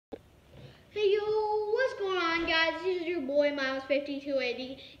Hey yo, what's going on guys? This is your boy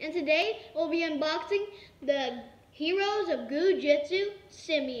Miles5280 and today we'll be unboxing the Heroes of Goo Jit Zu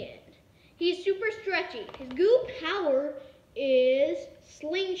Simian. He's super stretchy. His goo power is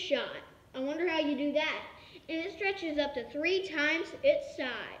slingshot. I wonder how you do that. And it stretches up to 3 times its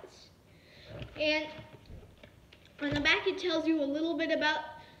size. And on the back it tells you a little bit about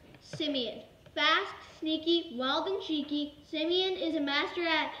Simian. Fast, sneaky, wild and cheeky, Simian is a master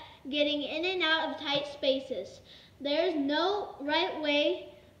at getting in and out of tight spaces. There's no right way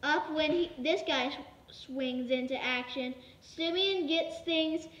up when this guy swings into action. Simian gets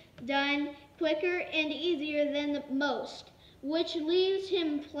things done quicker and easier than most, which leaves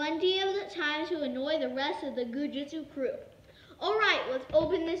him plenty of the time to annoy the rest of the Goo Jit Zu crew. Alright, let's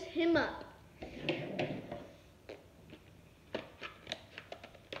open him up.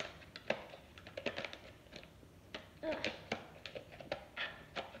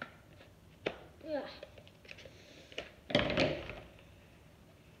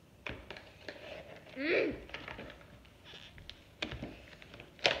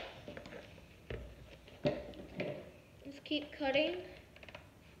 Let's keep cutting.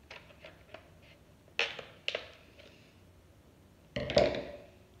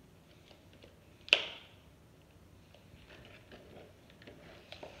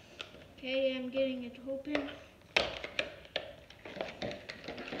 Okay, I'm getting it open.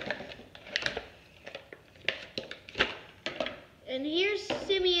 And here's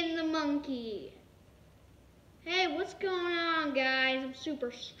Simian the monkey. Hey, what's going on, guys? I'm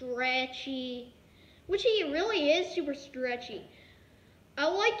super stretchy. Which he really is super stretchy. I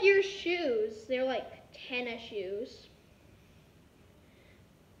like your shoes. They're like tennis shoes.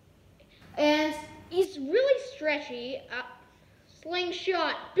 And he's really stretchy.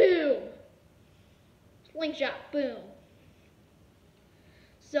 Slingshot, boom. Slingshot, boom.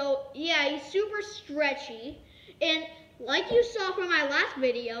 So, yeah, he's super stretchy. And like you saw from my last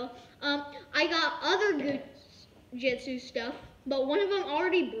video, I got other Goo Jit Zu stuff, but one of them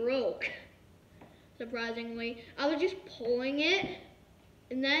already broke, surprisingly. I was just pulling it,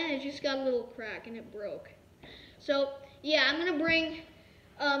 and then it just got a little crack, and it broke. So, yeah, I'm going to bring,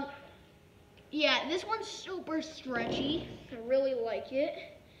 yeah, this one's super stretchy. I really like it.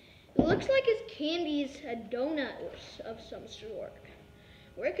 It looks like his candy's a donut of some sort.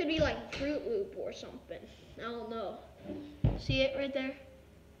 Or it could be like Fruit Loop or something. I don't know. See it right there?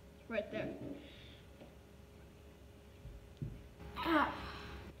 Right there. Ah.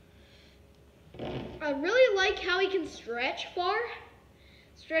 I really like how he can stretch far.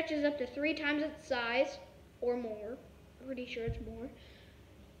 Stretches up to 3 times its size or more. I'm pretty sure it's more.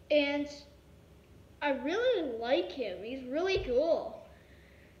 And I really like him. He's really cool.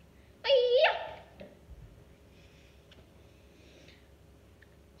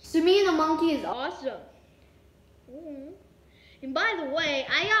 Simian the monkey is awesome. And by the way,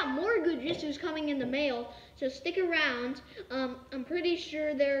 I got more Goo Jit Zus coming in the mail, so stick around. I'm pretty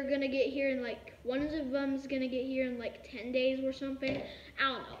sure they're gonna get here in like, one of them's gonna get here in like 10 days or something. I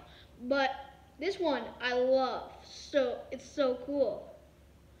don't know. But this one I love, so it's so cool.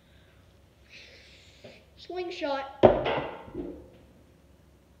 Slingshot.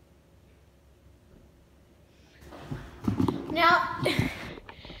 Now,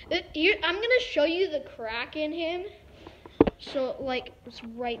 I'm gonna show you the crack in him. So, like, it's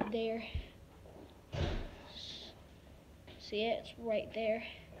right there. See it? It's right there.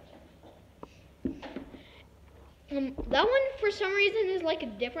 That one, for some reason, is like a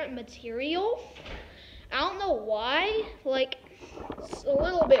different material. I don't know why. Like, it's a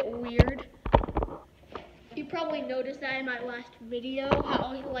little bit weird. You probably noticed that in my last video,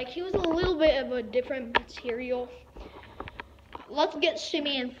 how, like, he was a little bit of a different material. Let's get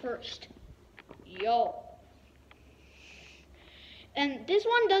Simian first. Yo. And this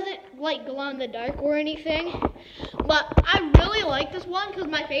one doesn't like glow in the dark or anything, but I really like this one because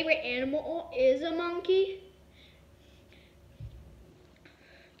my favorite animal is a monkey.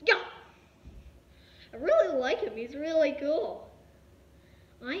 Yeah, I really like him. He's really cool.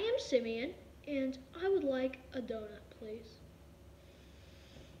 I am Simian, and I would like a donut, please.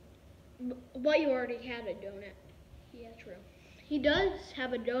 But you already had a donut. Yeah, true. He does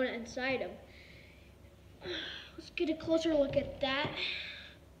have a donut inside him. Let's get a closer look at that.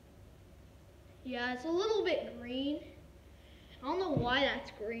 Yeah, it's a little bit green. I don't know why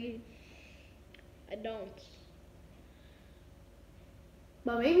that's green. I don't.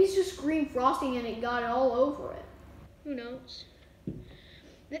 But maybe it's just green frosting and it got all over it. Who knows?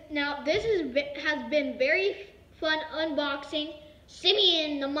 Now, this has been very fun unboxing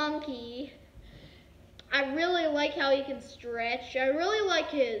Simian the monkey. I really like how he can stretch. I really like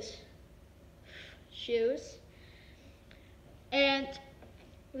his shoes. And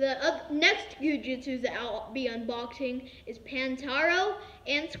the next Goo Jit Zus that I'll be unboxing is Pantaro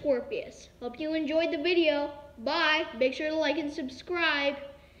and Scorpius. Hope you enjoyed the video. Bye. Make sure to like and subscribe.